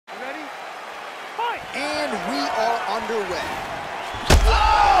And we are underway.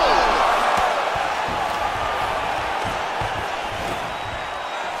 Oh!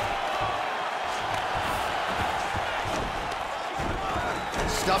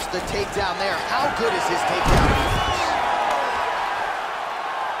 Stuffs the takedown there. How good is his takedown defense?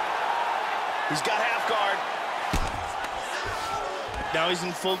 He's got half guard. Now he's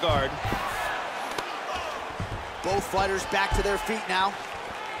in full guard. Both fighters back to their feet now.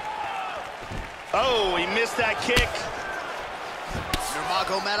 Oh, he missed that kick.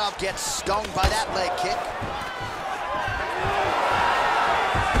 Nurmagomedov gets stung by that leg kick.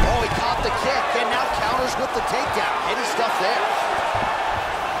 Oh, he caught the kick and now counters with the takedown. Hidden stuff there.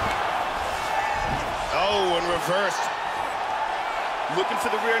 Oh, and reversed. Looking for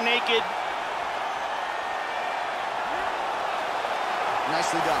the rear naked.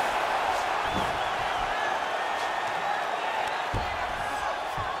 Nicely done.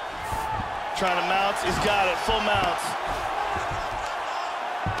 Trying to mount. He's got it. Full mounts.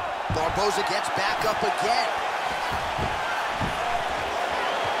 Barboza gets back up again.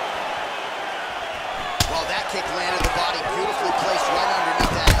 Well, that kick landed the body beautifully placed right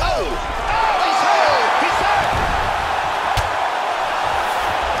underneath that. Oh! He's hurt! He's hurt!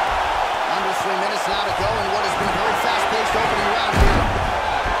 Under 3 minutes now to go in what has been a very fast-paced opening round here.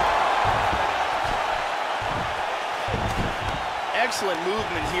 Excellent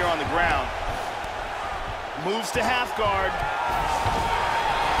movement here on the ground. Moves to half guard.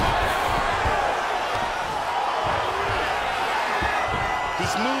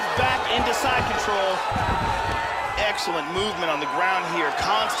 He's moved back into side control. Excellent movement on the ground here.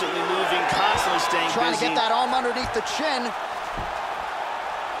 Constantly moving, constantly staying Trying busy. to get that arm underneath the chin.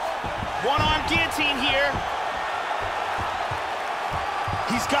 One-arm guillotine here.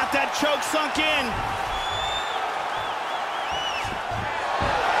 He's got that choke sunk in.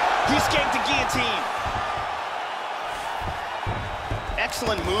 He escaped the guillotine.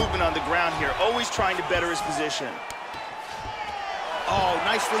 Excellent movement on the ground here, always trying to better his position. Oh,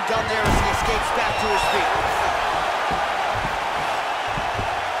 nicely done there as he escapes back to his feet.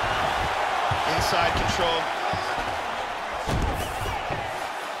 Inside control.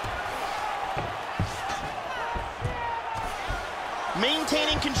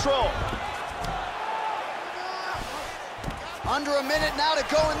 Maintaining control. Under a minute now to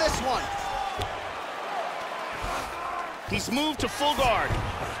go in this one. He's moved to full guard.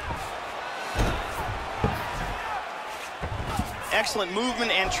 Excellent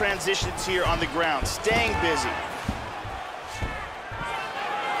movement and transitions here on the ground, staying busy.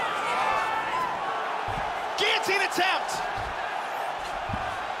 Guillotine attempt.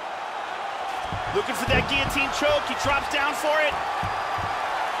 Looking for that guillotine choke. He drops down for it.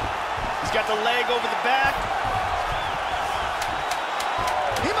 He's got the leg over the back.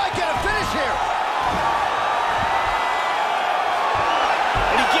 He might get a finish here.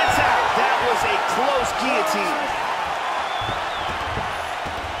 And he gets out. That was a close guillotine.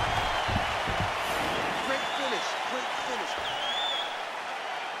 Great finish, great finish.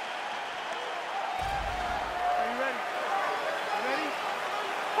 Are you ready? You ready?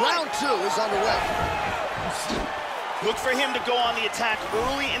 Round 2 is underway. Look for him to go on the attack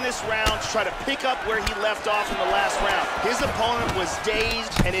early in this round to try to pick up where he left off in the last round. His opponent was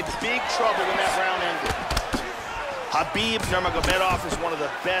dazed and in big trouble when that round ended. Khabib Nurmagomedov is one of the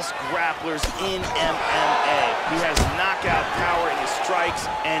best grapplers in MMA. He has knockout power in his strikes,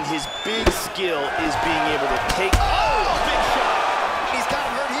 and his big skill is being able to take... Oh, big shot! He's got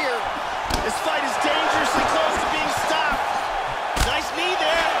him hurt here. This fight is dangerously close to being stopped. Nice knee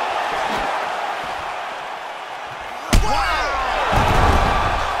there. Wow!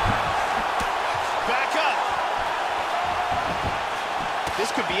 Back up.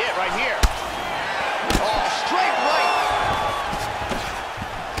 This could be it right here. Oh, straight right.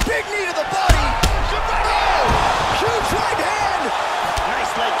 Big knee to the body. Good right Oh, hand. huge right hand.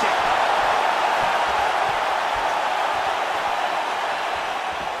 Nice leg kick.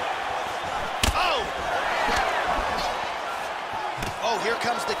 Oh! Oh, here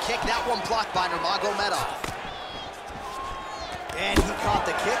comes the kick. That one blocked by Nurmagomedov. And he caught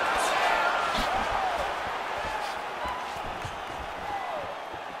the kick.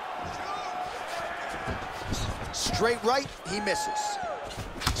 Straight right, he misses.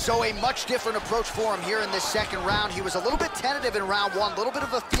 So a much different approach for him here in this second round. He was a little bit tentative in round 1, a little bit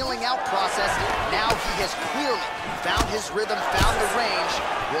of a feeling out process. Now he has clearly found his rhythm, found the range.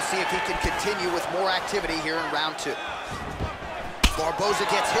 We'll see if he can continue with more activity here in round 2. Barboza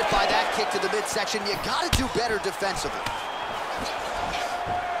gets hit by that kick to the midsection. You gotta do better defensively.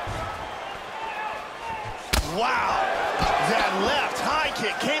 Wow! That left high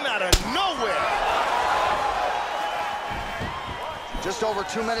kick came out of nowhere. Just over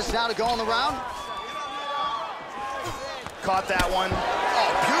 2 minutes now to go in the round. Caught that one. Oh,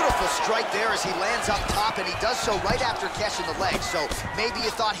 beautiful strike there as he lands up top, and he does so right after catching the leg. So maybe you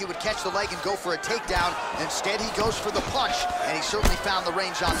thought he would catch the leg and go for a takedown. Instead, he goes for the punch, and he certainly found the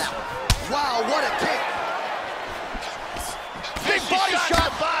range on that one. Wow, what a kick. Big body shot.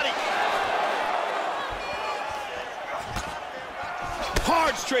 Body.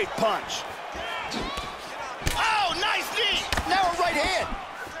 Hard straight punch. Oh, nice knee. Now a right hand.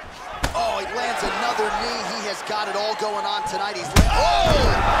 Oh, he lands another knee. He has got it all going on tonight. And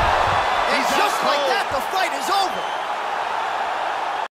just like that, the fight is over.